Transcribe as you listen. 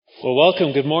Well,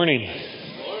 welcome. Good morning.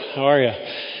 How are you?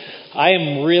 I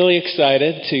am really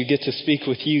excited to get to speak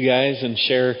with you guys and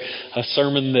share a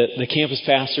sermon that the campus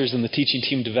pastors and the teaching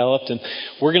team developed. And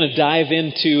we're going to dive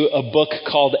into a book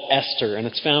called Esther, and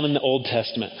it's found in the Old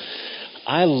Testament.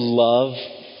 I love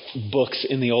books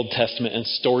in the Old Testament and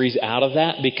stories out of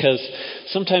that because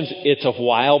sometimes it's a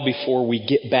while before we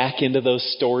get back into those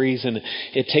stories, and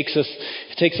it takes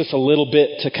us a little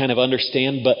bit to kind of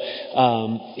understand. But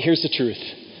here's the truth.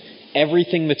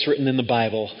 Everything that's written in the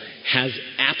Bible has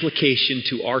application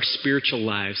to our spiritual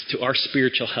lives, to our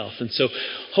spiritual health. And so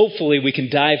hopefully we can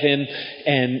dive in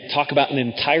and talk about an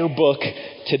entire book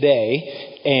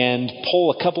today and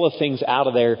pull a couple of things out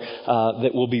of there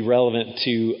that will be relevant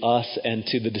to us and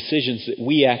to the decisions that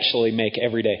we actually make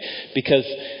every day. Because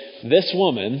this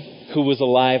woman, who was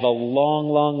alive a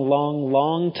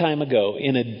long time ago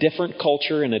in a different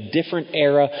culture, in a different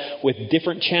era, with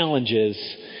different challenges,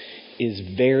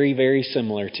 is very, very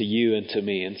similar to you and to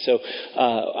me. And so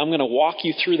I'm going to walk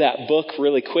you through that book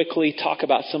really quickly, talk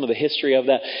about some of the history of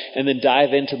that, and then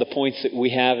dive into the points that we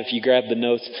have. If you grab the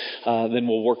notes, then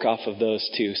we'll work off of those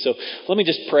too. So let me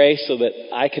just pray so that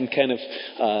I can kind of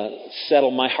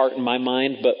settle my heart and my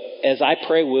mind. But as I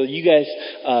pray, will you guys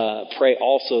pray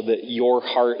also that your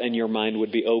heart and your mind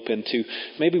would be open to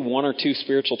maybe one or two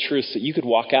spiritual truths that you could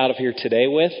walk out of here today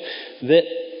with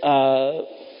that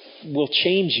will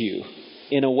change you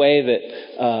in a way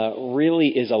that really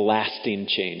is a lasting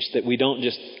change, that we don't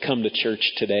just come to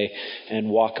church today and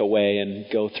walk away and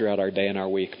go throughout our day and our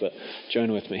week. But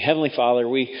join with me. Heavenly Father,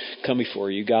 we come before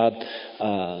you. God,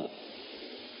 I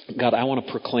want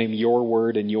to proclaim your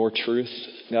word and your truth.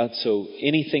 God, so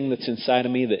anything that's inside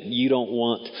of me that you don't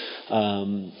want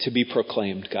to be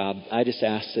proclaimed, God, I just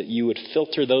ask that you would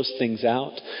filter those things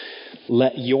out.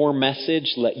 Let your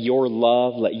message, let your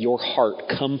love, let your heart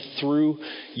come through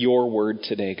your word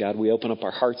today. God, we open up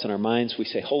our hearts and our minds. We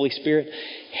say, Holy Spirit,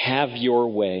 have your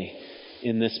way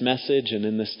in this message and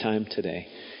in this time today.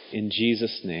 In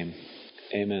Jesus' name,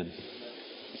 amen.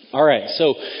 All right,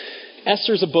 so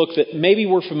Esther's a book that maybe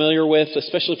we're familiar with,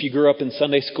 especially if you grew up in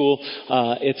Sunday school.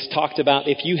 It's talked about.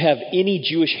 If you have any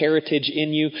Jewish heritage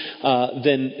in you,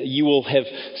 then you will have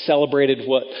celebrated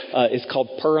what is called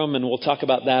Purim, and we'll talk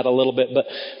about that a little bit. But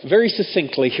very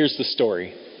succinctly, here's the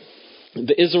story.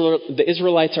 The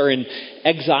Israelites are in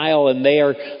exile, and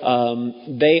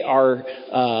they are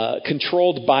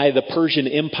controlled by the Persian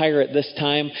Empire at this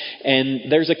time.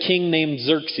 And there's a king named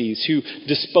Xerxes who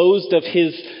disposed of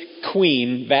his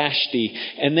queen Vashti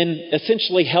and then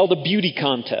essentially held a beauty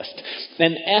contest.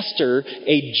 And Esther,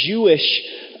 a Jewish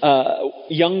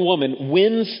young woman,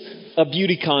 wins a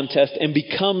beauty contest and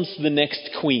becomes the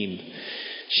next queen.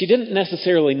 She didn't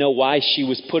necessarily know why she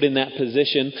was put in that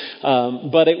position,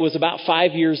 but it was about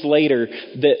 5 years later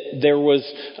that there was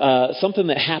something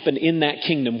that happened in that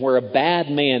kingdom where a bad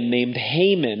man named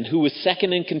Haman, who was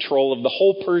second in control of the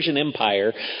whole Persian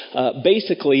Empire,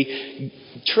 basically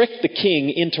tricked the king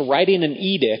into writing an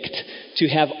edict to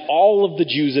have all of the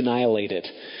Jews annihilated.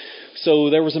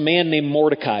 So there was a man named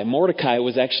Mordecai. Mordecai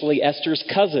was actually Esther's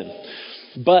cousin.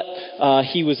 But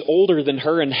he was older than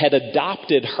her and had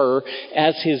adopted her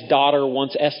as his daughter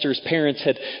once Esther's parents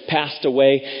had passed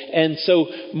away. And so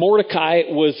Mordecai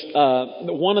was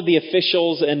one of the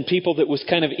officials and people that was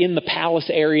kind of in the palace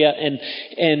area.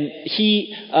 And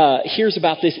he hears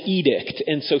about this edict.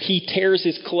 And so he tears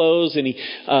his clothes and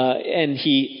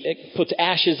he puts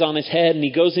ashes on his head and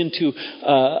he goes into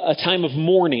a time of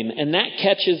mourning. And that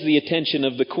catches the attention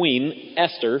of the queen,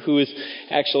 Esther, who is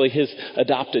actually his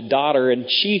adopted daughter. And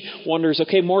she wonders,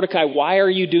 okay, Mordecai, why are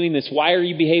you doing this? Why are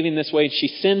you behaving this way? And she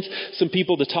sends some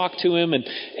people to talk to him,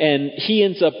 and he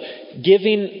ends up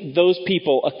giving those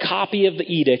people a copy of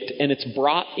the edict, and it's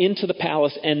brought into the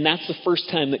palace. And that's the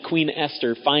first time that Queen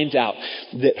Esther finds out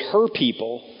that her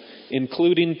people,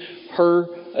 including her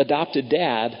adopted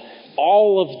dad,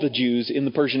 all of the Jews in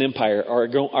the Persian Empire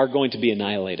are going to be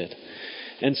annihilated.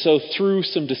 And so through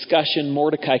some discussion,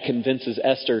 Mordecai convinces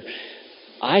Esther,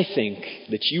 I think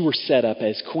that you were set up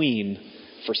as queen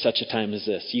for such a time as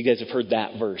this. You guys have heard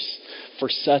that verse. For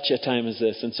such a time as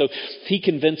this. And so he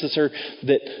convinces her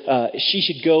that she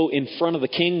should go in front of the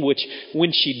king, which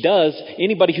when she does,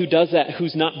 anybody who does that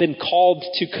who's not been called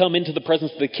to come into the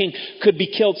presence of the king could be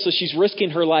killed. So she's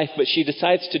risking her life, but she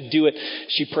decides to do it.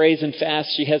 She prays and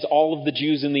fasts. She has all of the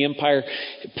Jews in the empire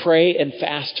pray and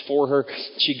fast for her.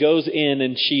 She goes in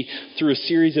and she, through a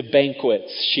series of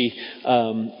banquets, she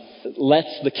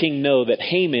lets the king know that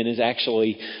Haman is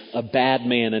actually a bad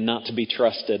man and not to be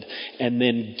trusted, and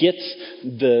then gets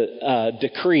the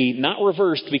decree not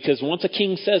reversed, because once a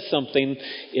king says something,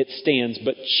 it stands,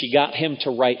 but she got him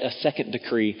to write a second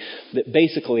decree that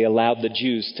basically allowed the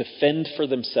Jews to fend for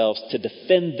themselves, to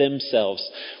defend themselves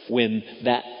when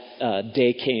that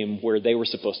day came where they were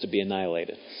supposed to be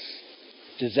annihilated.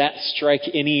 Does that strike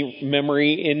any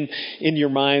memory in your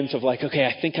minds of like, okay,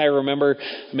 I think I remember?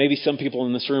 Maybe some people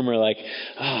in this room are like,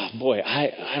 oh boy,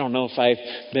 I don't know if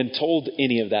I've been told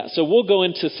any of that. So we'll go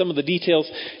into some of the details,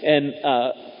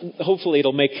 and hopefully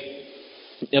it'll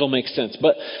make sense.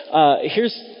 But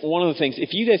here's one of the things.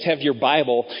 If you guys have your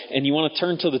Bible and you want to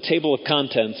turn to the table of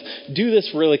contents, do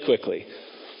this really quickly.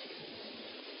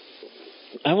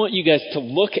 I want you guys to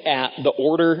look at the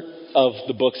order of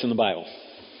the books in the Bible.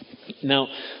 Now,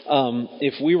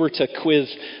 if we were to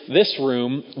quiz this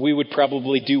room, we would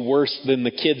probably do worse than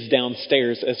the kids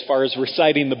downstairs as far as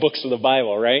reciting the books of the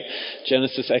Bible, right?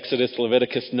 Genesis, Exodus,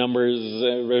 Leviticus, Numbers,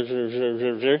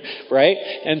 right?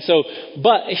 And so,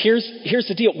 but here's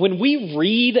the deal. When we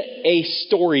read a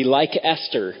story like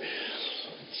Esther,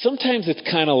 sometimes it's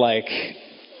kind of like,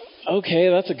 okay,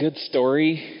 that's a good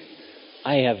story.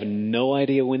 I have no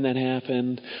idea when that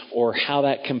happened or how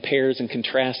that compares and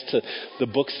contrasts to the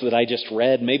books that I just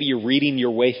read. Maybe you're reading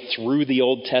your way through the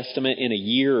Old Testament in a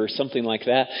year or something like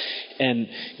that, and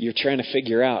you're trying to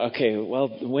figure out, okay, well,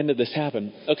 when did this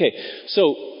happen? Okay,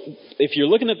 so if you're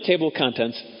looking at the table of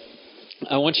contents,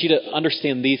 I want you to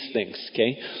understand these things,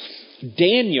 okay?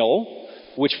 Daniel,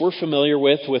 which we're familiar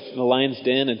with the Lion's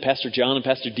Den, and Pastor John and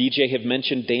Pastor DJ have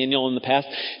mentioned Daniel in the past.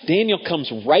 Daniel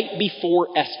comes right before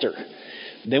Esther.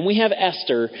 Then we have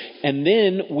Esther, and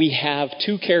then we have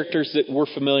two characters that we're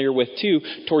familiar with too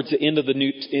towards the end of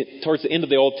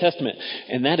the Old Testament,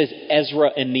 and that is Ezra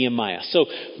and Nehemiah. So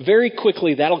very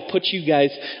quickly, that'll put you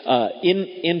guys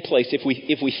in place.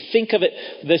 If we think of it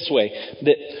this way,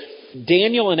 that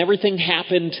Daniel and everything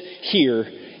happened here,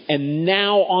 and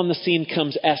now on the scene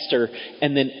comes Esther,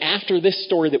 and then after this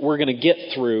story that we're going to get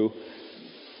through,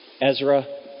 Ezra,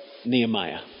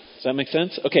 Nehemiah. Does that make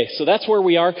sense? Okay, so that's where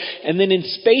we are. And then in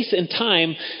space and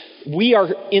time, we are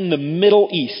in the Middle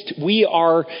East. We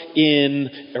are in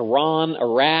Iran,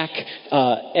 Iraq,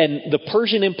 and the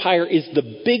Persian Empire is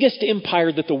the biggest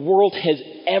empire that the world has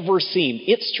ever seen.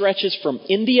 It stretches from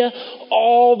India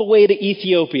all the way to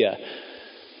Ethiopia.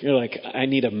 You're like, I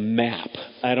need a map.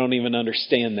 I don't even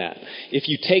understand that. If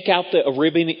you take out the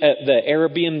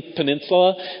Arabian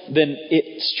Peninsula, then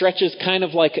it stretches kind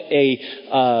of like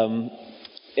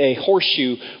a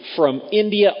horseshoe from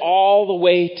India all the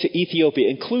way to Ethiopia,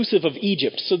 inclusive of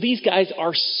Egypt. So these guys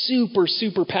are super,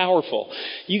 super powerful.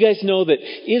 You guys know that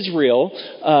Israel,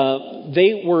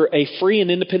 they were a free and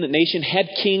independent nation, had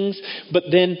kings, but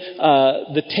then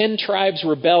the 10 tribes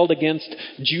rebelled against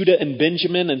Judah and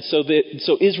Benjamin, and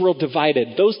so Israel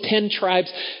divided. Those 10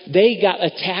 tribes, they got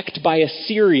attacked by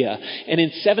Assyria, and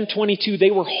in 722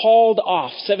 they were hauled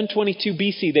off. 722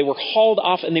 BC, they were hauled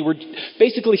off, and they were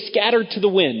basically scattered to the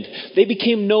wind. They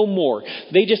became no more.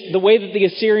 The way that the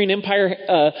Assyrian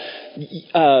Empire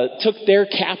took their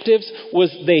captives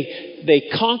was they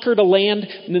conquered a land,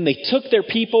 and then they took their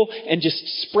people and just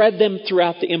spread them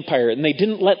throughout the empire. And they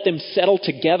didn't let them settle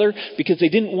together because they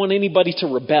didn't want anybody to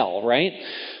rebel, right?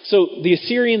 So the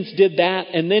Assyrians did that,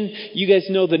 and then you guys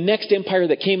know the next empire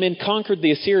that came in, conquered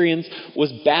the Assyrians,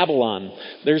 was Babylon.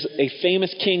 There's a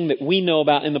famous king that we know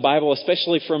about in the Bible,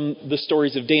 especially from the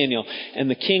stories of Daniel. And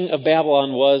the king of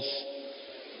Babylon was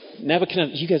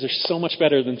Nebuchadnezzar. You guys are so much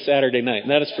better than Saturday night,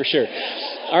 that is for sure.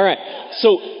 All right,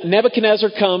 so Nebuchadnezzar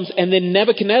comes, and then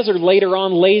Nebuchadnezzar later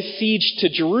on lays siege to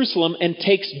Jerusalem and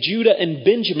takes Judah and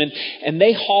Benjamin, and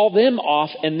they haul them off,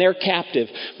 and they're captive.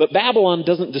 But Babylon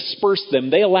doesn't disperse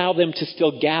them. They allow them to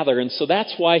still gather, and so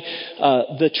that's why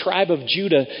the tribe of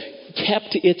Judah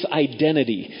kept its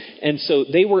identity. And so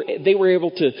they were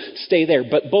able to stay there.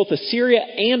 But both Assyria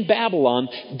and Babylon,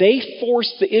 they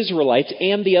forced the Israelites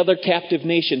and the other captive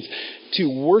nations to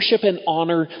worship and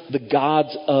honor the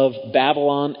gods of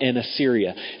Babylon and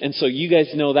Assyria. And so you guys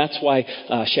know that's why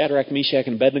Shadrach, Meshach,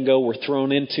 and Abednego were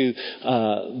thrown into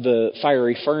the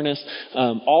fiery furnace.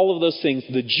 All of those things.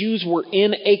 The Jews were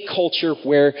in a culture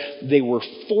where they were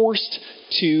forced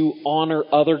to honor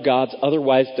other gods.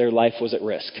 Otherwise, their life was at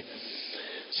risk.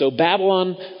 So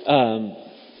Babylon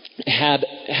had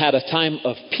a time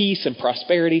of peace and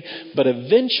prosperity, but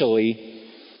eventually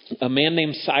a man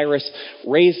named Cyrus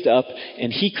raised up,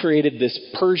 and he created this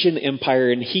Persian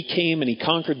Empire, and he came and he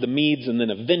conquered the Medes, and then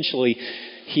eventually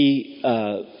he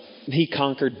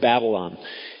conquered Babylon.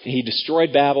 He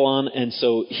destroyed Babylon, and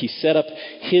so he set up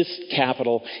his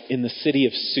capital in the city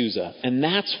of Susa. And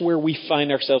that's where we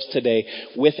find ourselves today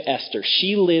with Esther.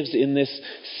 She lives in this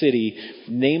city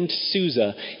named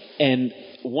Susa, and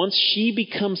once she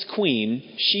becomes queen,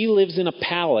 she lives in a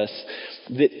palace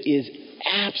that is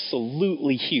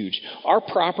absolutely huge. Our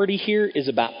property here is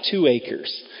about 2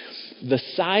 acres. The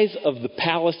size of the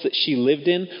palace that she lived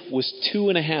in was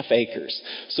 2.5 acres.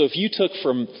 So if you took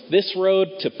from this road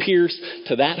to Pierce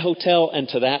to that hotel and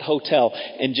to that hotel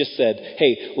and just said,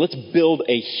 hey, let's build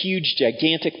a huge,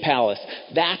 gigantic palace,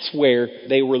 that's where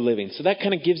they were living. So that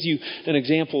kind of gives you an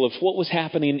example of what was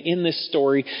happening in this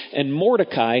story. And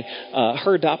Mordecai,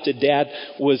 her adopted dad,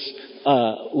 was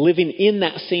living in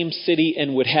that same city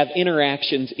and would have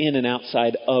interactions in and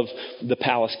outside of the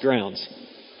palace grounds.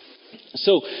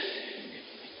 So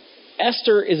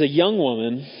Esther is a young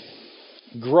woman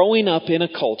growing up in a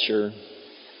culture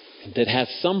that has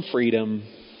some freedom,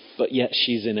 but yet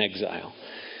she's in exile.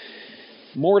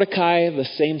 Mordecai, the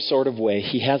same sort of way.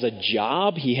 He has a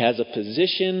job, he has a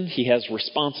position, he has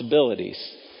responsibilities.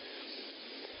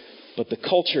 But the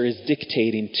culture is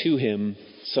dictating to him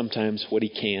sometimes what he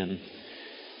can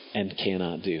and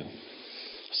cannot do.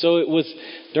 So it was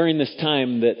during this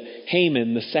time that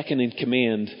Haman, the second in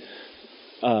command,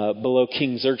 below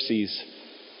King Xerxes,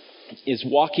 is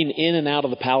walking in and out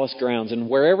of the palace grounds, and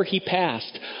wherever he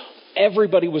passed,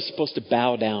 everybody was supposed to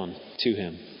bow down to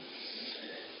him.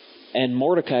 And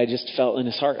Mordecai just felt in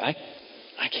his heart, I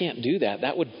can't do that.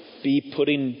 That would be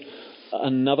putting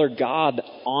another god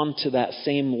onto that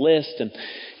same list,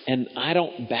 and I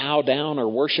don't bow down or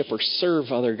worship or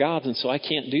serve other gods, and so I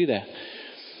can't do that.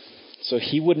 So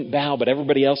he wouldn't bow, but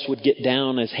everybody else would get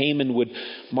down as Haman would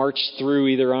march through,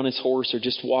 either on his horse or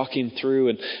just walking through.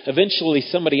 And eventually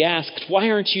somebody asked,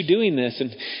 why aren't you doing this? And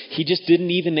he just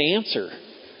didn't even answer.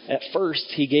 At first,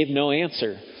 he gave no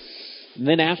answer. And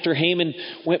then after Haman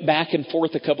went back and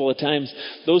forth a couple of times,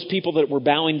 those people that were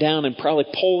bowing down and probably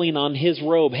pulling on his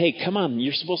robe, hey, come on,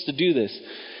 you're supposed to do this.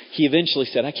 He eventually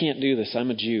said, I can't do this.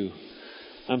 I'm a Jew.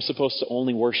 I'm supposed to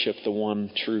only worship the one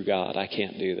true God. I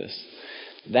can't do this.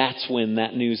 That's when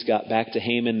that news got back to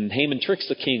Haman, and Haman tricks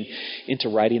the king into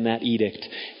writing that edict.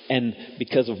 And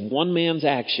because of one man's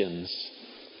actions,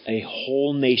 a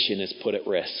whole nation is put at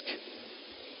risk.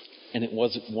 And it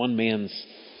wasn't one man's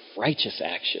righteous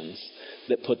actions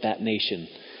that put that nation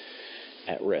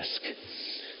at risk.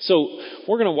 So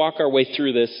we're going to walk our way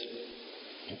through this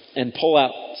and pull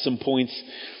out some points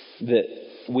that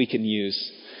we can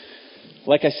use.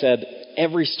 Like I said,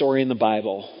 every story in the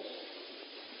Bible,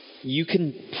 you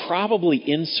can probably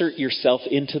insert yourself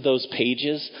into those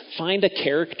pages, find a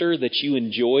character that you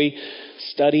enjoy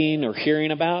studying or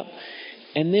hearing about,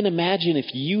 and then imagine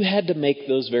if you had to make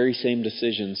those very same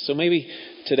decisions. So maybe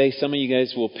today some of you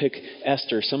guys will pick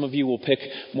Esther, some of you will pick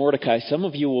Mordecai, some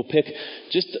of you will pick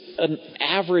just an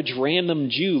average random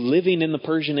Jew living in the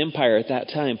Persian Empire at that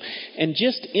time, and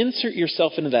just insert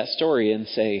yourself into that story and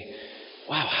say,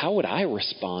 wow, how would I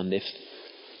respond if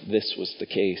this was the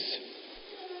case?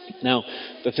 Now,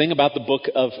 the thing about the book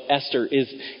of Esther is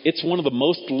it's one of the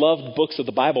most loved books of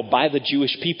the Bible by the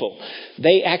Jewish people.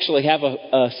 They actually have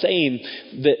a saying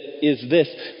that is this,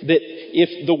 that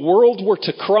if the world were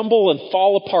to crumble and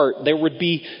fall apart, there would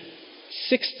be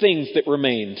 6 things that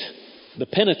remained. The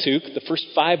Pentateuch, the first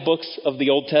 5 books of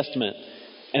the Old Testament,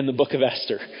 and the book of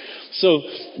Esther. So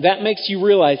that makes you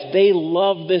realize they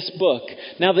love this book.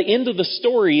 Now the end of the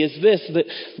story is this, that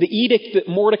the edict that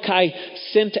Mordecai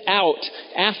sent out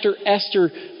after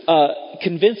Esther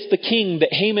convinced the king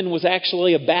that Haman was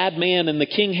actually a bad man, and the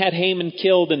king had Haman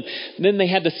killed, and then they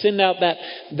had to send out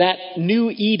that new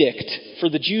edict for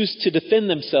the Jews to defend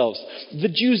themselves. The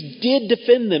Jews did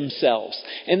defend themselves,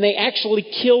 and they actually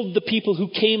killed the people who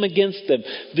came against them.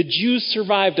 The Jews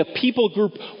survived. A people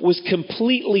group was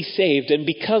completely saved, and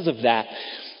because of that,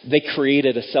 they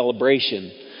created a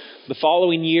celebration. The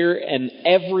following year and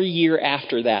every year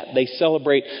after that, they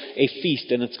celebrate a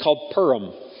feast, and it's called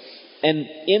Purim. And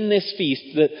in this feast,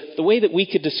 the way that we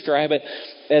could describe it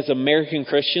as American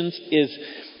Christians is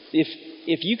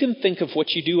if you can think of what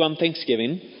you do on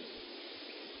Thanksgiving,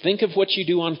 think of what you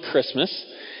do on Christmas,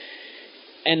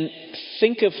 and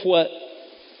think of what,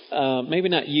 maybe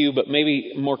not you, but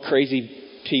maybe more crazy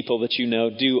people that you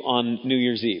know do on New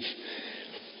Year's Eve.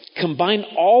 Combine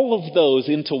all of those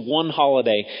into one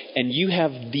holiday, and you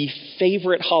have the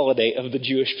favorite holiday of the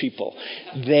Jewish people.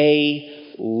 They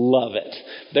love it.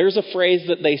 There's a phrase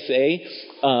that they say,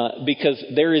 because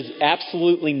there is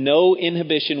absolutely no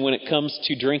inhibition when it comes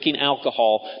to drinking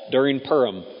alcohol during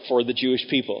Purim for the Jewish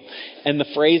people. And the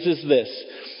phrase is this: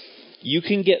 You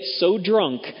can get so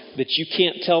drunk that you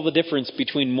can't tell the difference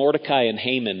between Mordecai and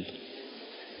Haman.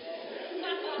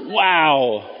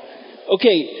 Wow.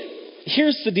 Okay,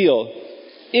 here's the deal.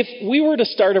 If we were to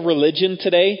start a religion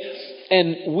today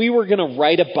and we were going to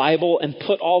write a Bible and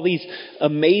put all these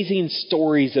amazing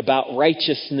stories about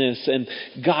righteousness and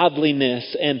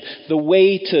godliness and the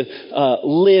way to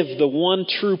live the one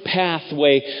true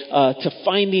pathway to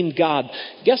finding God,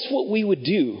 guess what we would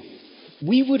do?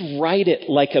 We would write it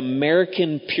like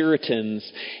American Puritans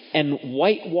and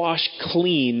whitewash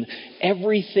clean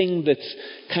everything that's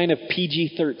kind of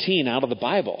PG-13 out of the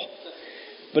Bible.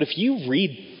 But if you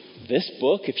read this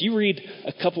book, if you read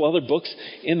a couple other books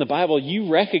in the Bible,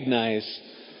 you recognize,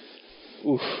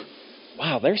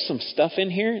 wow, there's some stuff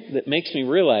in here that makes me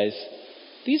realize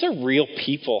these are real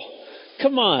people.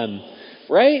 Come on,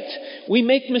 right? We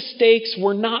make mistakes.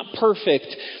 We're not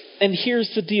perfect. And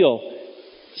here's the deal.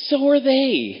 So are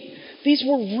they. These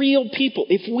were real people.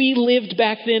 If we lived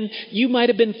back then, you might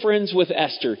have been friends with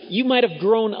Esther. You might have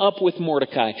grown up with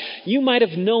Mordecai. You might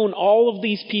have known all of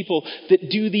these people that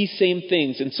do these same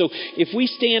things. And so if we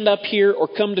stand up here or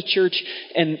come to church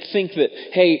and think that,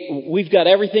 hey, we've got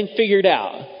everything figured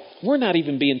out, we're not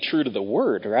even being true to the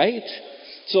word, right?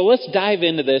 So let's dive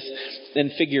into this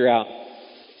and figure out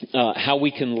how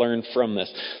we can learn from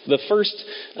this. The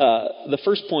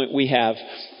first point we have,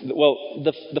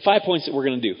 the 5 points that we're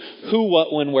going to do: who,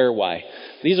 what, when, where, why.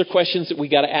 These are questions that we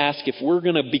got to ask if we're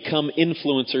going to become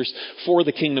influencers for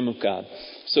the kingdom of God.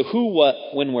 So who, what,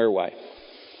 when, where, why.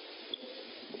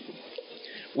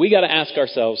 We got to ask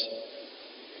ourselves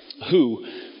who,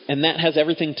 and that has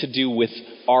everything to do with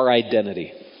our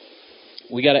identity.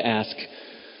 We got to ask,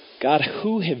 God,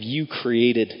 who have you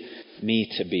created me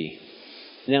to be?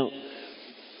 Now,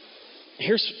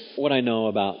 here's what I know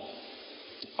about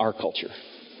our culture.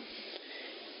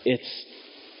 It's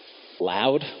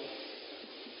loud.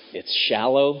 It's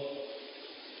shallow.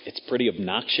 It's pretty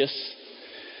obnoxious.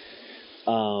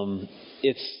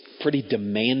 It's pretty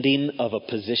demanding of a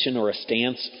position or a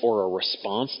stance or a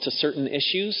response to certain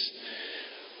issues,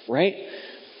 right?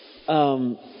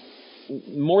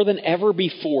 More than ever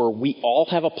before, we all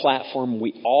have a platform.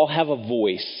 We all have a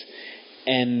voice.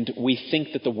 And we think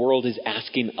that the world is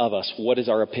asking of us, what is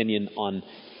our opinion on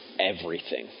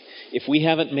everything? If we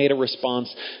haven't made a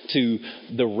response to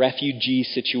the refugee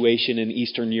situation in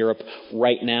Eastern Europe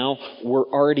right now, we're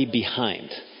already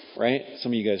behind, right?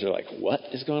 Some of you guys are like, what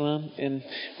is going on?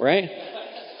 Right?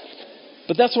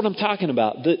 But that's what I'm talking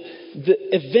about. The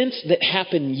events that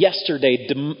happened yesterday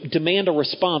demand a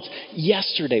response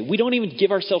yesterday. We don't even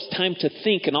give ourselves time to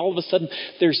think, and all of a sudden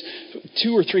there's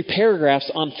 2 or 3 paragraphs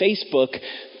on Facebook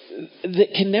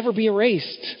that can never be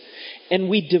erased. And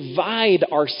we divide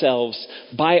ourselves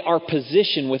by our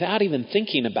position without even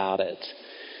thinking about it.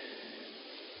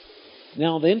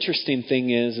 Now, the interesting thing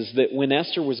is that when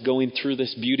Esther was going through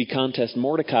this beauty contest,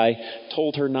 Mordecai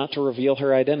told her not to reveal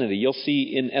her identity. You'll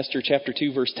see in Esther chapter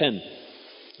 2, verse 10.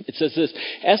 It says this: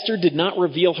 Esther did not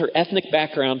reveal her ethnic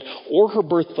background or her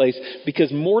birthplace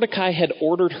because Mordecai had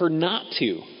ordered her not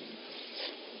to.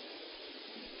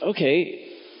 Okay,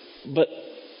 but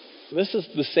this is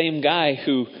the same guy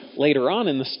who later on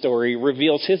in the story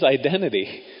reveals his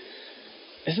identity.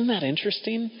 Isn't that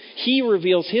interesting? He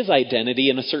reveals his identity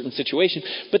in a certain situation,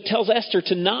 but tells Esther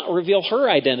to not reveal her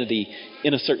identity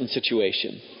in a certain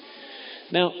situation.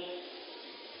 Now,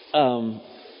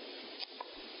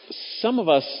 some of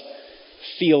us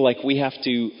feel like we have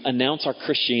to announce our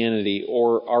Christianity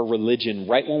or our religion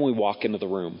right when we walk into the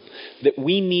room. That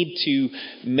we need to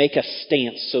make a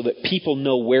stance so that people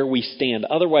know where we stand.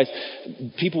 Otherwise,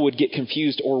 people would get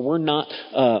confused, or we're not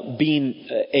being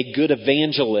a good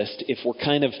evangelist if we're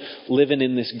kind of living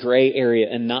in this gray area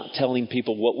and not telling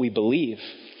people what we believe.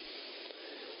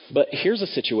 But here's a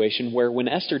situation where when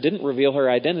Esther didn't reveal her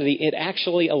identity, it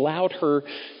actually allowed her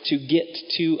to get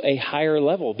to a higher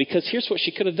level. Because here's what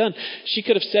she could have done. She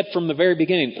could have said from the very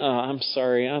beginning, I'm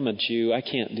sorry, I'm a Jew. I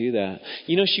can't do that.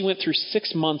 You know, she went through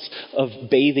 6 months of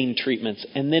bathing treatments.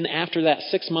 And then after that,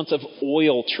 6 months of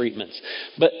oil treatments.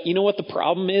 But you know what the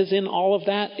problem is in all of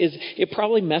that? Is it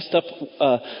probably messed up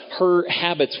her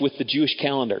habits with the Jewish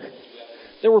calendar.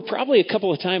 There were probably a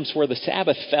couple of times where the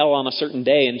Sabbath fell on a certain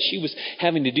day and she was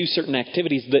having to do certain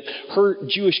activities that her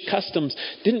Jewish customs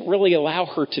didn't really allow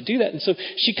her to do that. And so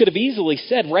she could have easily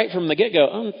said right from the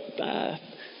get-go,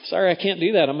 sorry, I can't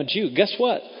do that. I'm a Jew. Guess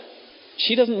what?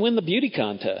 She doesn't win the beauty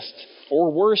contest.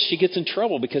 Or worse, she gets in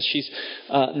trouble because she's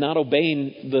not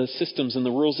obeying the systems and the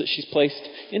rules that she's placed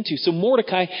into. So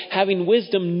Mordecai, having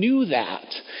wisdom, knew that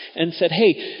and said,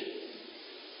 hey,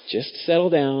 just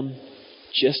settle down.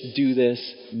 Just do this.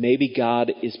 Maybe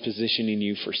God is positioning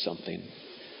you for something.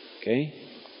 Okay?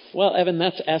 Well, Evan,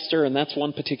 that's Esther, and that's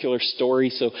one particular story,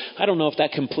 so I don't know if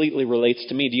that completely relates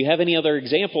to me. Do you have any other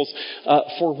examples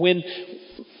for when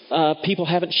people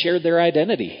haven't shared their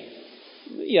identity?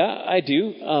 Yeah, I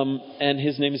do, and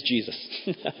his name is Jesus.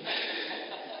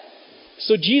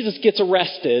 So Jesus gets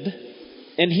arrested,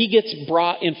 and he gets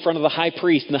brought in front of the high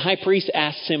priest, and the high priest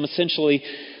asks him essentially,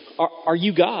 are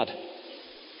you God?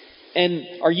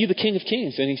 And are you the King of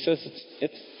Kings? And he says,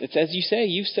 it's as you say,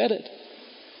 you've said it.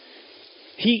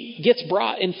 He gets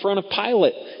brought in front of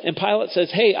Pilate, and Pilate says,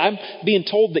 hey, I'm being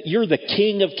told that you're the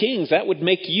King of Kings. That would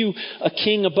make you a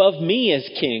king above me as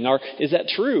king. Or is that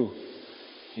true?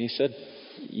 And he said,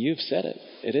 you've said it.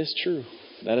 It is true.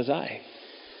 That is I.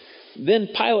 Then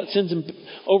Pilate sends him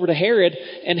over to Herod,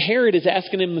 and Herod is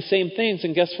asking him the same things,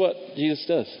 and guess what Jesus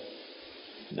does?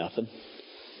 Nothing.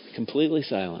 Completely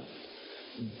silent.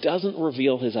 Doesn't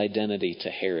reveal his identity to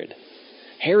Herod.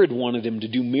 Herod wanted him to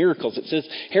do miracles. It says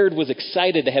Herod was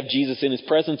excited to have Jesus in his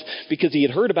presence because he had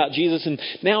heard about Jesus, and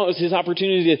now it was his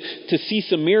opportunity to see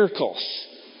some miracles.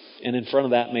 And in front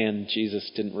of that man, Jesus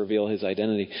didn't reveal his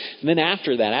identity. And then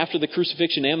after that, after the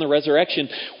crucifixion and the resurrection,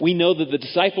 we know that the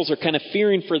disciples are kind of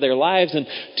fearing for their lives, and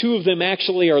two of them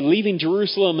actually are leaving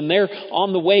Jerusalem, and they're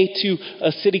on the way to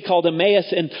a city called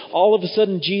Emmaus, and all of a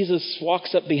sudden Jesus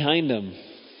walks up behind them.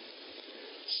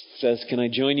 Says, can I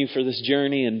join you for this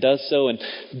journey? And does so. And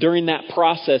during that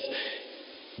process,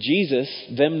 Jesus,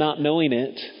 them not knowing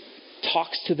it,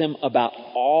 talks to them about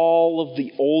all of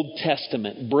the Old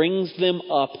Testament, brings them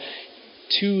up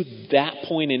to that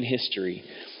point in history.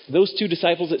 Those two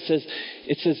disciples,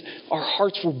 it says, our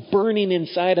hearts were burning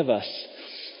inside of us.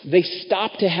 They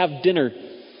stopped to have dinner.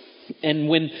 And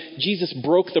when Jesus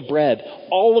broke the bread,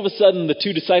 all of a sudden the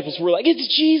two disciples were like,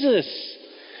 it's Jesus.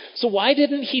 So why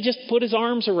didn't he just put his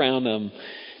arms around them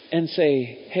and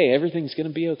say, hey, everything's going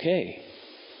to be okay?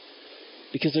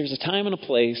 Because there's a time and a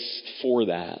place for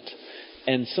that.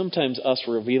 And sometimes us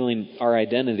revealing our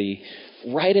identity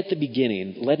right at the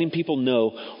beginning, letting people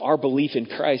know our belief in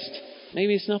Christ,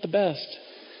 maybe it's not the best.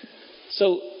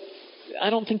 So I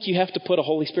don't think you have to put a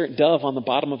Holy Spirit dove on the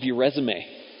bottom of your resume.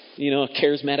 You know, a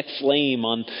charismatic flame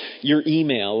on your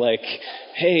email, like,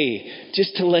 hey,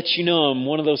 just to let you know I'm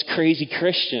one of those crazy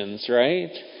Christians,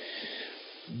 right?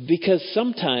 Because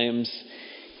sometimes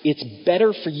it's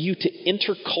better for you to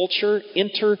enter culture,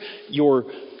 enter your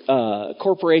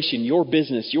corporation, your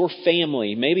business, your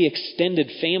family, maybe extended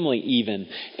family even,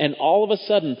 and all of a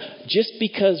sudden, just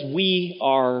because we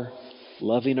are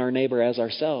loving our neighbor as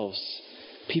ourselves,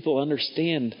 people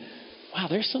understand, wow,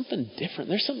 there's something different.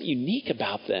 There's something unique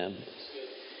about them.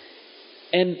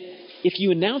 And if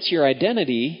you announce your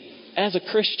identity as a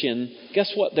Christian,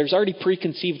 guess what? There's already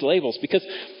preconceived labels, because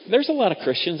there's a lot of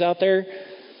Christians out there.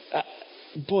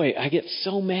 Boy, I get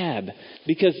so mad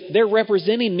because they're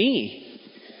representing me.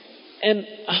 And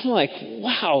I'm like,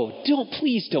 wow,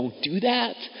 please don't do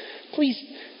that.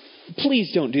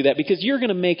 Please don't do that, because you're going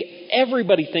to make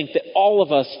everybody think that all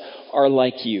of us are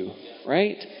like you,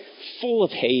 right? Full of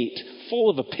hate,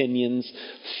 full of opinions,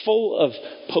 full of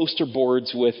poster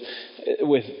boards with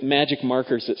magic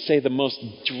markers that say the most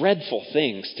dreadful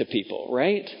things to people,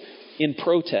 right? In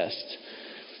protest.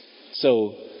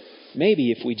 So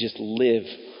maybe if we just live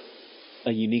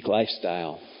a unique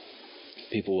lifestyle,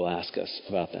 people will ask us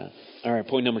about that. All right,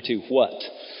 point number 2, what?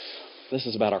 This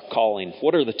is about our calling.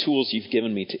 What are the tools you've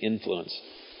given me to influence?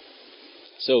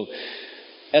 So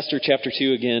Esther chapter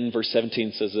 2 again, verse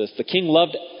 17 says this. The king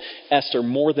loved Esther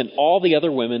more than all the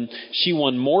other women. She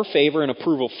won more favor and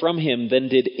approval from him than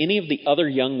did any of the other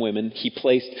young women. He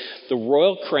placed the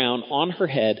royal crown on her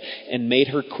head and made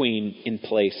her queen in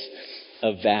place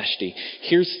of Vashti.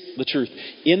 Here's the truth.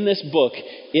 In this book,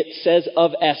 it says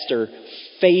of Esther,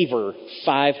 favor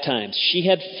 5 times. She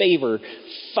had favor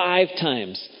 5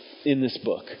 times in this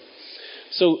book.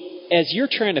 So as you're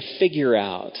trying to figure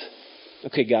out,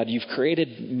 okay, God, you've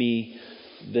created me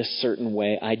this certain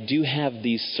way. I do have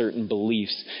these certain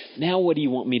beliefs. Now what do you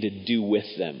want me to do with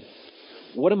them?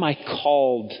 What am I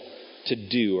called to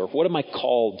do? Or what am I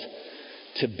called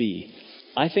to be?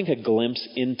 I think a glimpse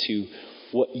into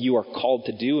what you are called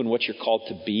to do and what you're called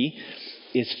to be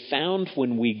is found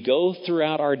when we go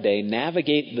throughout our day,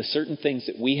 navigate the certain things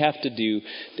that we have to do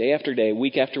day after day,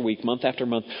 week after week, month after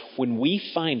month. When we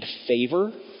find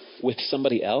favor with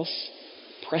somebody else,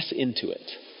 press into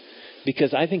it.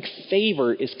 Because I think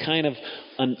favor is kind of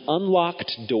an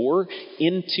unlocked door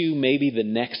into maybe the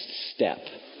next step,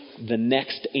 the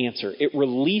next answer. It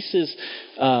releases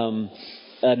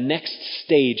a next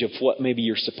stage of what maybe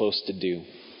you're supposed to do.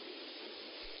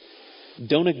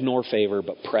 Don't ignore favor,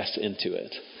 but press into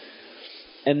it.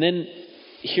 And then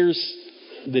here's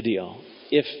the deal.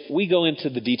 If we go into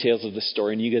the details of the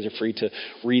story, and you guys are free to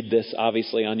read this,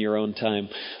 obviously, on your own time,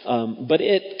 but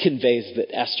it conveys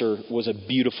that Esther was a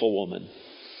beautiful woman.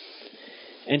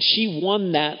 And she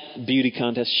won that beauty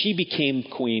contest. She became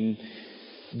queen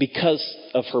because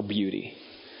of her beauty.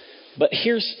 But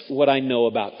here's what I know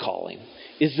about calling,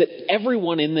 is that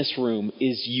everyone in this room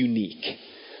is unique.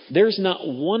 There's not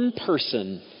one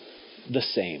person the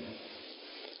same.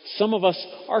 Some of us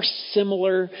are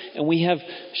similar, and we have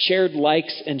shared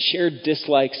likes and shared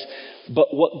dislikes. But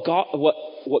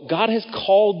what God has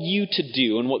called you to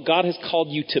do and what God has called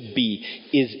you to be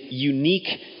is unique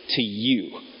to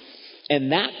you.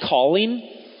 And that calling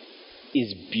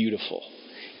is beautiful.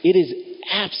 It is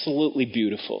absolutely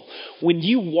beautiful. When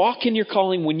you walk in your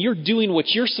calling, when you're doing what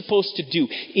you're supposed to do,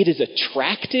 it is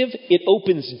attractive, it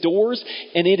opens doors,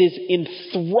 and it is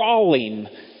enthralling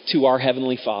to our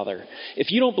Heavenly Father.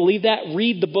 If you don't believe that,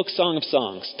 read the book Song of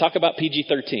Songs. Talk about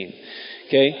PG-13.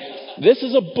 Okay? This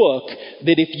is a book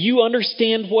that if you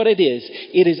understand what it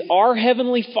is our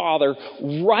Heavenly Father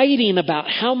writing about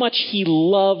how much He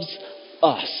loves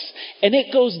us. And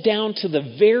it goes down to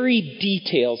the very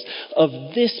details of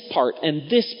this part and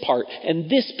this part and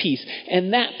this piece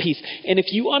and that piece. And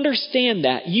if you understand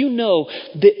that, you know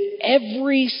that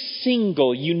every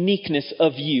single uniqueness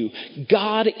of you,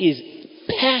 God is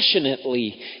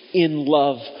passionately in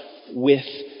love with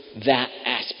that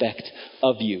aspect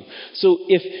of you. So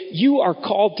if you are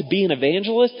called to be an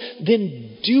evangelist,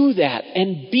 then do that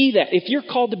and be that. If you're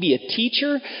called to be a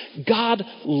teacher, God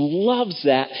loves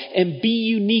that, and be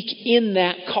unique in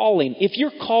that calling. If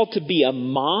you're called to be a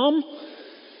mom,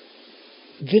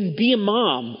 then be a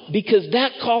mom, because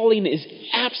that calling is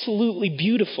absolutely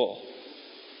beautiful,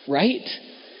 right?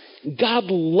 God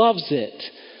loves it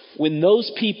when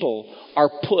those people are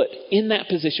put in that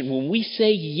position. When we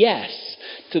say yes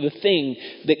to the thing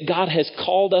that God has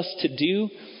called us to do,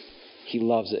 He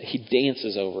loves it. He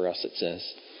dances over us, it says.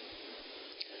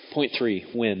 Point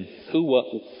 3, when. Who, what,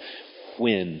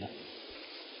 when.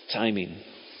 Timing.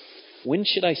 When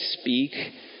should I speak,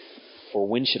 or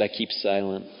when should I keep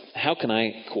silent? How can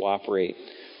I cooperate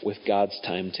with God's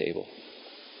timetable?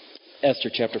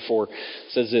 Esther chapter 4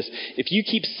 says this: if you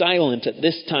keep silent at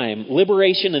this time,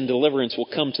 liberation and deliverance will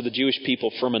come to the Jewish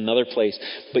people from another place,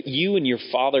 but you and your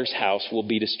father's house will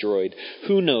be destroyed.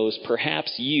 Who knows,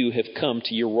 perhaps you have come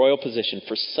to your royal position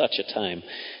for such a time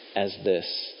as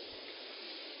this.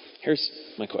 Here's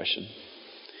my question.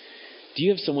 Do you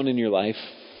have someone in your life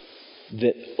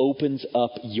that opens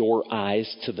up your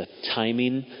eyes to the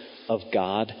timing of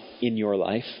God in your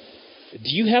life? Do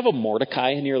you have a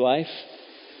Mordecai in your life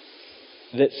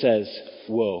that says,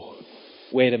 whoa,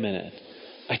 wait a minute,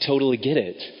 I totally get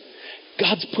it.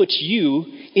 God's put you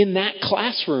in that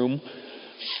classroom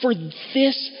for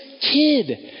this kid.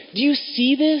 Do you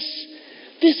see this?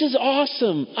 This is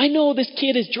awesome. I know this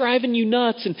kid is driving you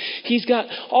nuts and he's got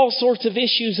all sorts of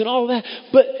issues and all that.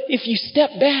 But if you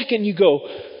step back and you go,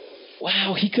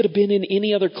 wow, he could have been in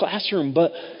any other classroom,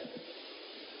 but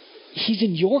he's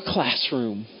in your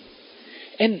classroom.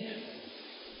 And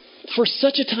for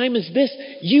such a time as this,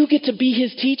 you get to be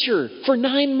his teacher. For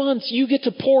 9 months, you get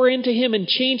to pour into him and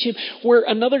change him, where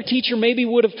another teacher maybe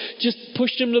would have just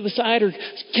pushed him to the side or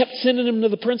kept sending him to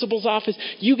the principal's office.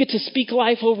 You get to speak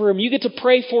life over him. You get to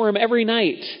pray for him every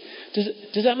night.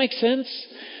 Does that make sense?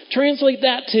 Translate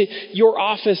that to your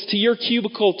office, to your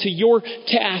cubicle, to your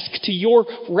task, to your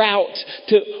route,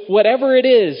 to whatever it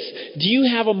is. Do you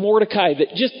have a Mordecai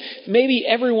that just maybe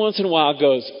every once in a while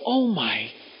goes, oh my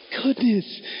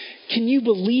goodness, can you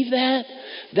believe that?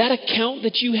 That account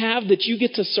that you have that you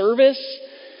get to service?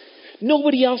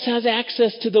 Nobody else has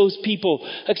access to those people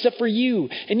except for you.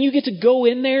 And you get to go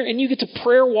in there and you get to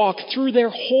prayer walk through their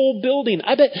whole building.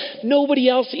 I bet nobody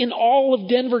else in all of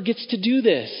Denver gets to do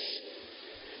this.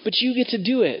 But you get to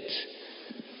do it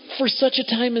for such a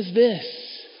time as this.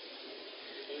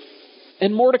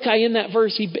 And Mordecai in that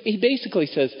verse, he basically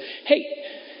says, hey,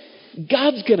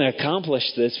 God's going to accomplish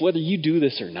this whether you do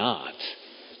this or not.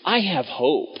 I have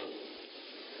hope.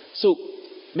 So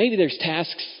maybe there's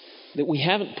tasks that we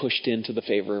haven't pushed into the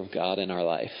favor of God in our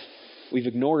life. We've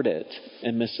ignored it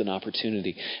and missed an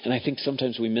opportunity. And I think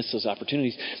sometimes we miss those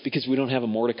opportunities because we don't have a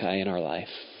Mordecai in our life.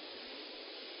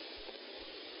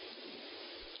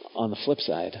 On the flip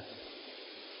side,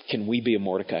 can we be a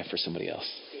Mordecai for somebody else?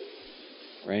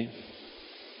 Right?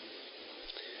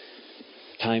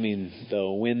 Timing,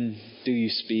 though. When do you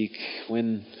speak?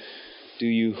 When do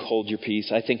you hold your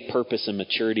peace? I think purpose and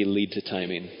maturity lead to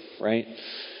timing, right?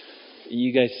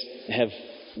 You guys have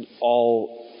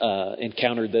all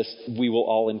encountered this. We will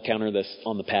all encounter this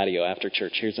on the patio after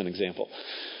church. Here's an example.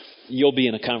 You'll be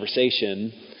in a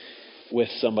conversation with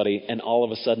somebody, and all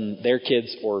of a sudden their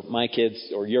kids or my kids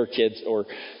or your kids or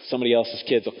somebody else's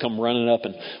kids will come running up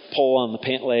and pull on the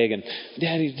pant leg and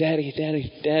daddy, daddy,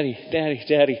 daddy, daddy, daddy,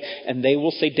 daddy. And they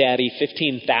will say daddy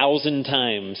 15,000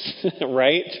 times,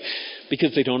 right?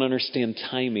 Because they don't understand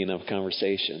timing of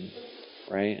conversation,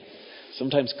 right?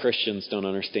 Sometimes Christians don't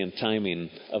understand timing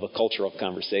of a cultural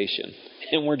conversation.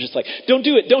 And we're just like, don't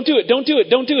do it, don't do it, don't do it,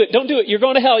 don't do it, don't do it. You're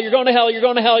going to hell, you're going to hell, you're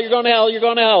going to hell, you're going to hell, you're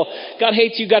going to hell. God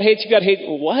hates you, God hates you, God hates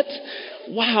you. What?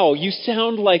 Wow, you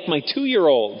sound like my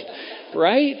 2-year-old,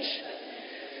 right?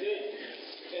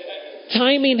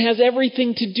 Timing has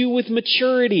everything to do with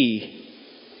maturity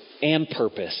and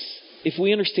purpose. If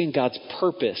we understand God's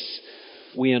purpose,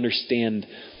 we understand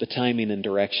the timing and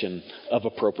direction of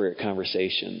appropriate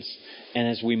conversations. And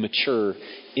as we mature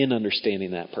in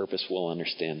understanding that purpose, we'll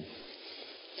understand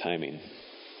timing.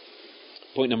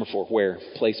 Point number 4, where?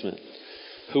 Placement.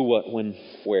 Who, what, when,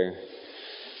 where.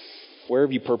 Where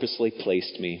have you purposely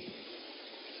placed me?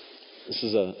 This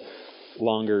is a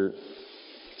longer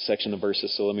section of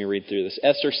verses, so let me read through this.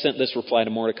 Esther sent this reply to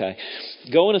Mordecai.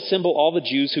 Go and assemble all the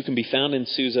Jews who can be found in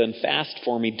Susa and fast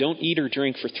for me. Don't eat or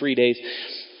drink for 3 days,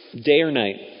 day or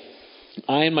night.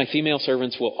 I and my female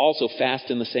servants will also fast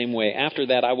in the same way. After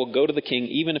that, I will go to the king,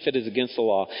 even if it is against the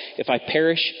law. If I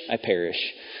perish, I perish.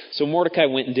 So Mordecai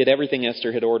went and did everything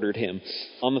Esther had ordered him.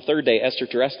 On the 3rd day, Esther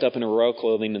dressed up in her royal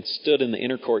clothing and stood in the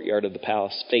inner courtyard of the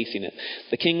palace, facing it.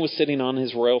 The king was sitting on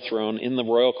his royal throne in the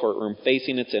royal courtroom,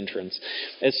 facing its entrance.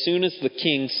 As soon as the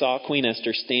king saw Queen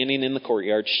Esther standing in the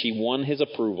courtyard, she won his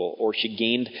approval, or she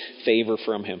gained favor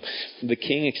from him. The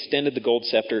king extended the gold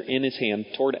scepter in his hand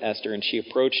toward Esther, and she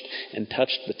approached and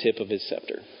touched the tip of his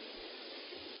scepter.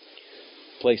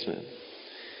 Placement.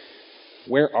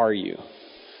 Where are you?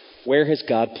 Where has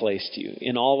God placed you?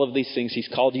 In all of these things, He's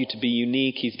called you to be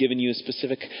unique. He's given you a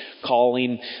specific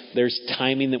calling. There's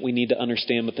timing that we need to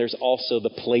understand, but there's also the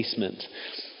placement.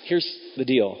 Here's the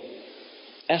deal.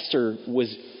 Esther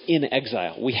was in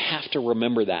exile. We have to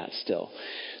remember that still.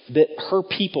 That her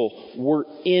people were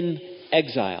in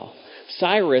exile.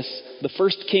 Cyrus, the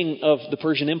first king of the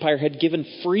Persian Empire, had given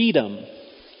freedom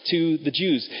to the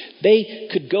Jews. They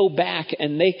could go back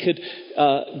and they could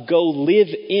go live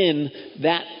in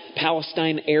that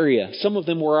Palestine area. Some of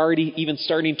them were already even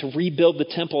starting to rebuild the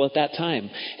temple at that time.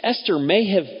 Esther may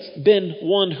have been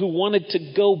one who wanted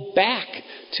to go back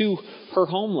to her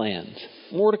homeland.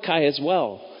 Mordecai as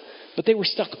well. But they were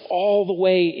stuck all the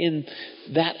way in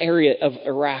that area of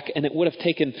Iraq, and it would have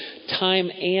taken time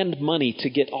and money to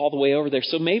get all the way over there.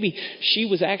 So maybe she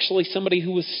was actually somebody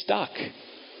who was stuck.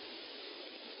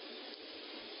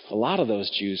 A lot of those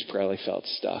Jews probably felt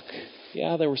stuck.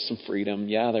 Yeah, there was some freedom.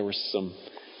 Yeah, there was some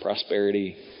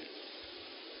prosperity.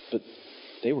 But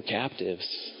they were captives.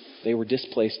 They were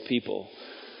displaced people.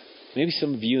 Maybe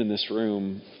some of you in this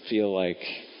room feel like,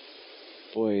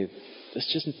 boy,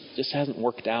 this just hasn't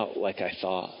worked out like I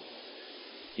thought.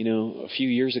 You know, a few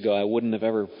years ago, I wouldn't have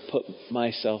ever put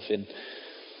myself in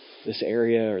this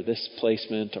area or this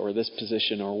placement or this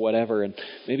position or whatever. And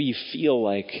maybe you feel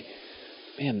like,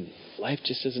 man, life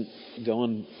just isn't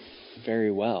going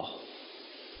very well.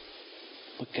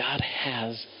 But God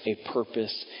has a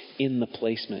purpose in the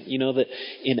placement. You know that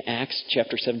in Acts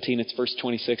chapter 17, it's verse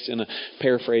 26 in a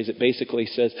paraphrase. It basically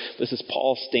says, this is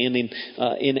Paul standing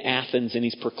in Athens and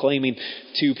he's proclaiming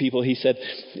to people. He said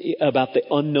about the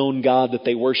unknown God that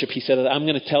they worship. He said, I'm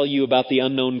going to tell you about the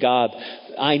unknown God.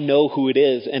 I know who it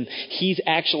is. And He's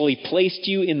actually placed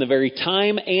you in the very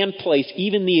time and place,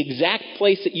 even the exact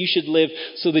place that you should live,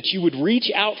 so that you would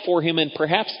reach out for Him and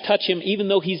perhaps touch Him, even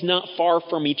though He's not far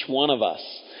from each one of us.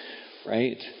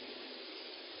 Right?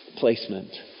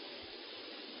 Placement.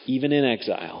 Even in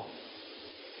exile,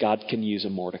 God can use a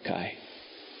Mordecai.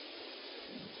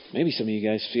 Maybe some of you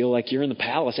guys feel like you're in the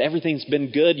palace. Everything's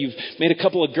been good. You've made a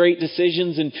couple of great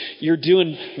decisions and you're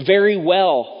doing very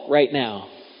well right now.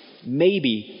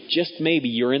 Maybe, just maybe,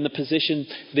 you're in the position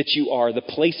that you are, the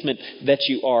placement that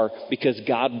you are, because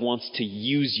God wants to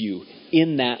use you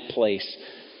in that place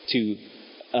to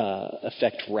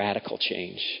affect radical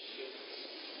change.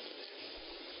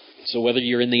 So whether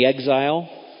you're in the exile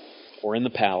or in the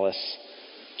palace,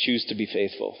 choose to be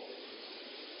faithful.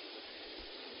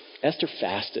 Esther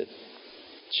fasted.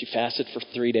 She fasted for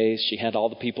 3 days. She had all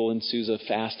the people in Susa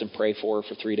fast and pray for her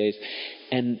for 3 days.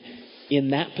 And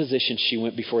in that position, she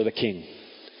went before the king.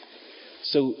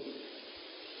 So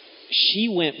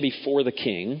she went before the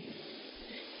king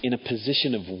in a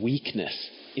position of weakness.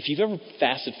 If you've ever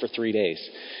fasted for 3 days,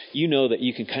 you know that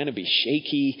you can kind of be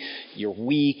shaky, you're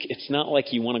weak. It's not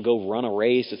like you want to go run a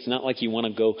race. It's not like you want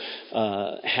to go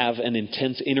have an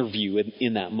intense interview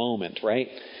in that moment, right?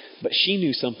 But she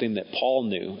knew something that Paul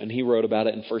knew, and he wrote about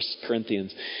it in 1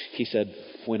 Corinthians. He said,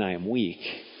 when I am weak,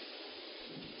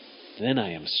 then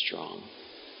I am strong,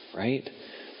 right?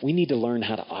 We need to learn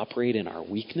how to operate in our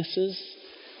weaknesses,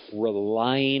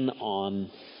 relying on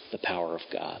the power of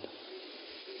God.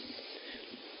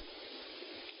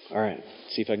 All right,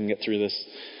 see if I can get through this.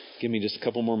 Give me just a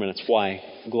couple more minutes. Why?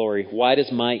 Glory. Why does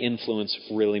my influence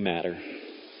really matter?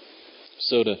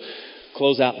 So to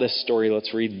close out this story,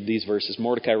 let's read these verses.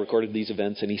 Mordecai recorded these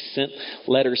events, and he sent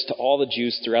letters to all the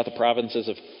Jews throughout the provinces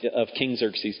of King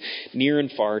Xerxes, near and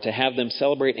far, to have them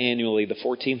celebrate annually the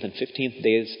 14th and 15th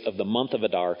days of the month of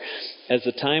Adar, as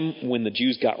the time when the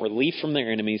Jews got relief from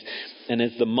their enemies, and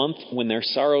as the month when their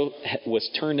sorrow was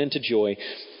turned into joy,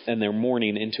 and their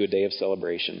mourning into a day of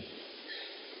celebration.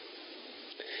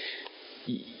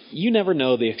 You never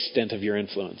know the extent of your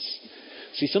influence.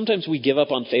 See, sometimes we give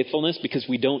up on faithfulness because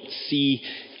we don't see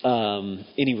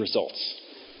any results.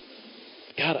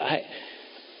 God,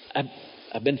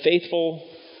 I've been faithful,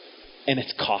 and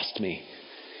it's cost me.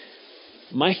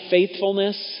 My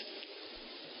faithfulness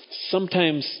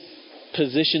sometimes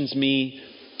positions me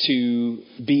to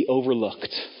be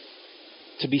overlooked,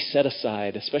 to be set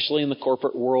aside, especially in the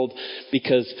corporate world,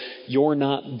 because you're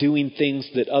not doing things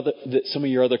that some of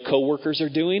your other coworkers are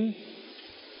doing.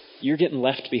 You're getting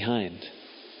left behind.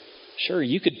 Sure,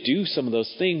 you could do some of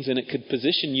those things, and it could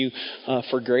position you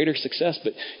for greater success,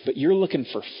 but you're looking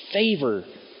for favor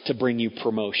to bring you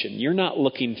promotion. You're not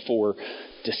looking for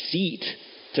deceit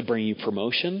to bring you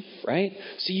promotion, right?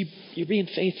 So you're being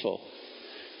faithful.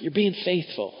 You're being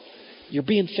faithful. You're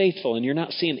being faithful, and you're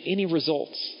not seeing any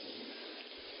results.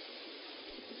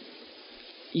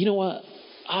 You know what?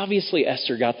 Obviously,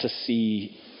 Esther got to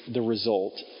see the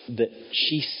result that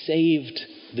she saved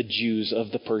the Jews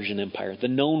of the Persian Empire, the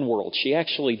known world. She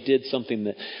actually did something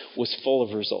that was full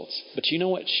of results. But you know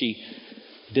what she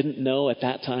didn't know at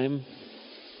that time?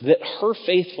 That her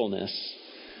faithfulness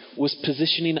was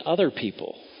positioning other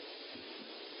people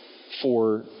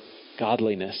for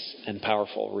godliness and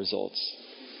powerful results.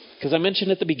 Because I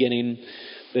mentioned at the beginning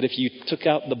that if you took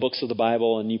out the books of the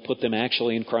Bible and you put them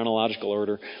actually in chronological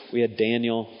order, we had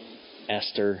Daniel,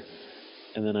 Esther,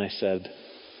 and then I said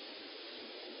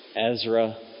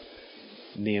Ezra,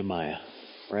 Nehemiah,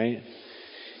 right?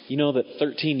 You know that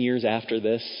 13 years after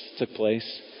this took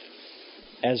place,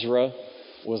 Ezra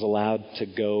was allowed to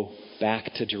go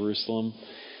back to Jerusalem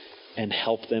and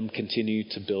help them continue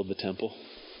to build the temple.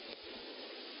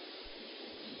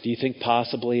 Do you think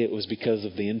possibly it was because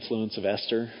of the influence of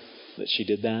Esther that she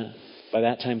did that? By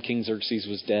that time, King Xerxes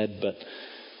was dead, but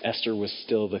Esther was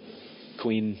still the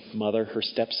queen mother. Her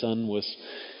stepson was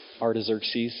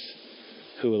Artaxerxes,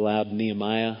 who allowed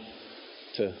Nehemiah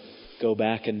to go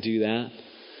back and do that.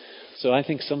 So I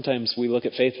think sometimes we look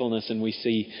at faithfulness and we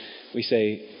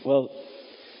say, well,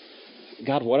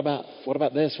 God, what about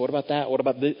this? What about that? What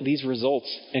about these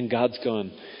results? And God's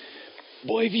going,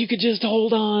 boy, if you could just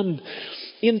hold on.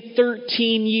 In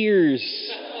 13 years,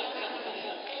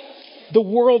 the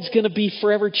world's going to be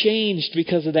forever changed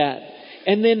because of that.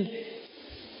 And then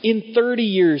in 30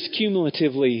 years,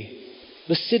 cumulatively,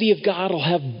 the city of God will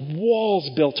have walls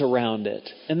built around it.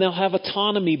 And they'll have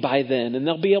autonomy by then. And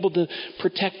they'll be able to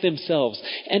protect themselves.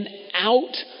 And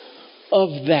out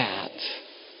of that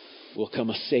will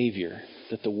come a Savior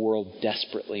that the world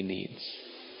desperately needs.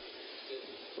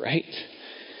 Right?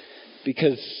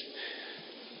 Because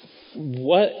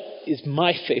what is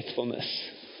my faithfulness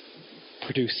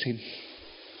producing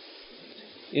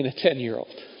in a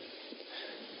 10-year-old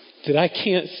that I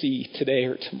can't see today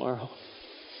or tomorrow?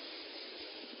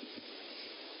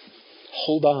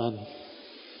 Hold on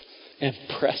and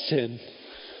press in,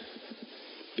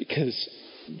 because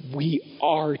we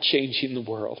are changing the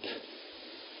world.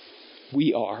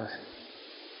 We are.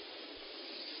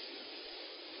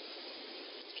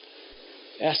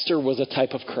 Esther was a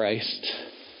type of Christ.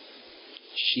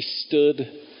 She stood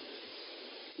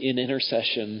in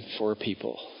intercession for a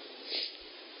people.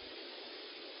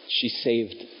 She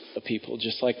saved a people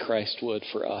just like Christ would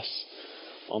for us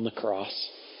on the cross.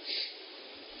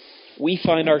 We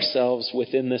find ourselves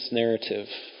within this narrative.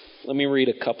 Let me read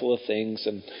a couple of things,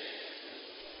 and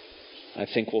I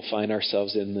think we'll find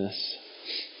ourselves in this.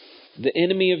 The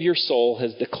enemy of your soul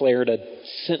has declared a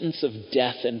sentence of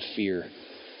death and fear.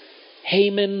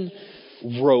 Haman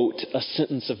wrote a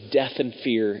sentence of death and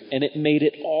fear, and it made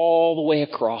it all the way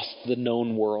across the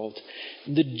known world.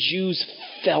 The Jews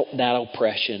felt that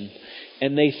oppression,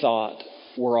 and they thought,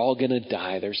 we're all going to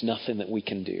die. There's nothing that we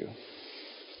can do.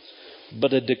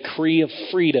 But a decree of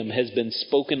freedom has been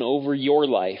spoken over your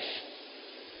life.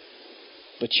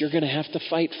 But you're going to have to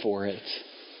fight for it.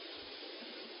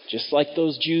 Just like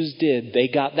those Jews did. They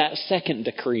got that second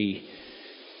decree.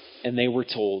 And they were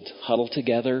told, huddle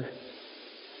together,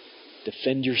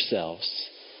 defend yourselves,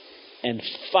 and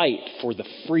fight for the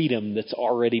freedom that's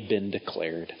already been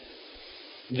declared.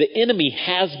 The enemy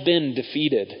has been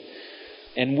defeated.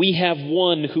 And we have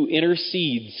one who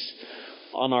intercedes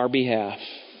on our behalf.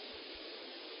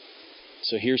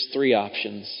 So here's 3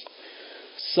 options.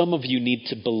 Some of you need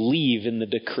to believe in the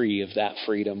decree of that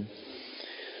freedom.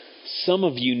 Some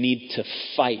of you need to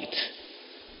fight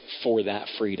for that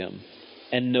freedom.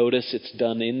 And notice it's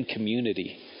done in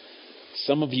community.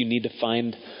 Some of you need to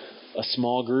find a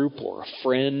small group or a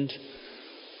friend,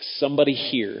 somebody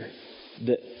here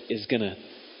that is going to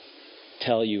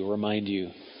tell you, remind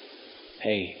you,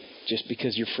 hey, just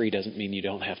because you're free doesn't mean you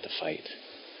don't have to fight.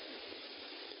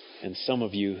 And some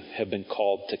of you have been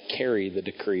called to carry the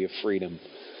decree of freedom,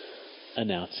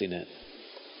 announcing it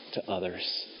to others.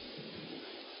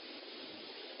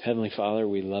 Heavenly Father,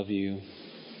 we love you.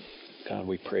 God,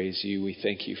 we praise you. We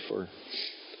thank you for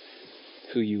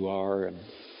who you are and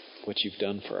what you've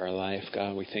done for our life.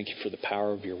 God, we thank you for the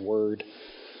power of your word,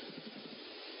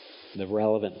 the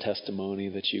relevant testimony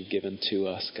that you've given to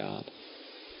us, God.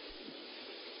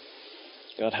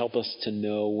 God, help us to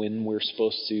know when we're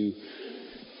supposed to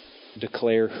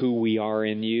declare who we are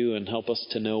in you, and help us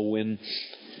to know when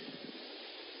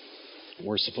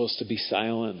we're supposed to be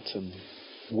silent and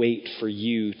wait for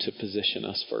you to position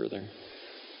us further.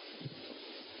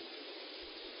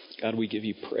 God, we give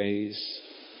you praise.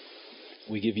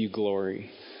 We give you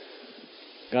glory.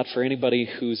 God, for anybody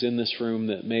who's in this room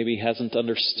that maybe hasn't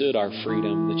understood our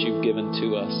freedom that you've given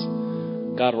to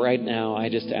us, God, right now I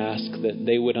just ask that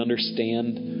they would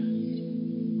understand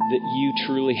that you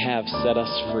truly have set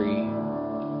us free.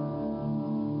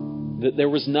 That there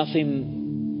was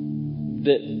nothing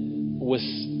that was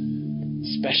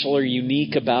special or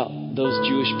unique about those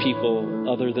Jewish people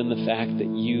other than the fact that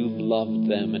you loved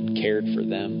them and cared for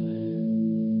them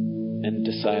and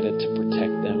decided to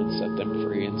protect them and set them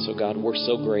free. And so, God, we're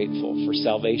so grateful for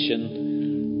salvation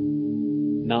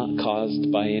not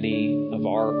caused by any of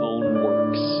our own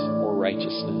works or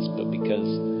righteousness, but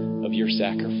because of your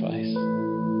sacrifice.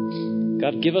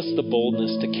 God, give us the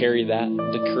boldness to carry that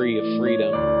decree of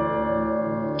freedom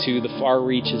to the far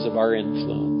reaches of our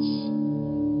influence.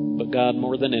 But God,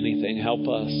 more than anything, help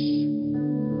us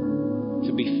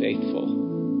to be faithful.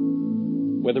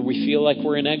 Whether we feel like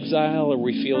we're in exile or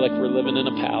we feel like we're living in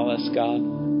a palace, God,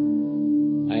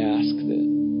 I ask that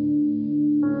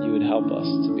you would help us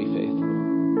to be faithful.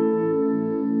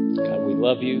 God, we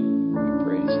love you. We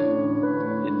praise you.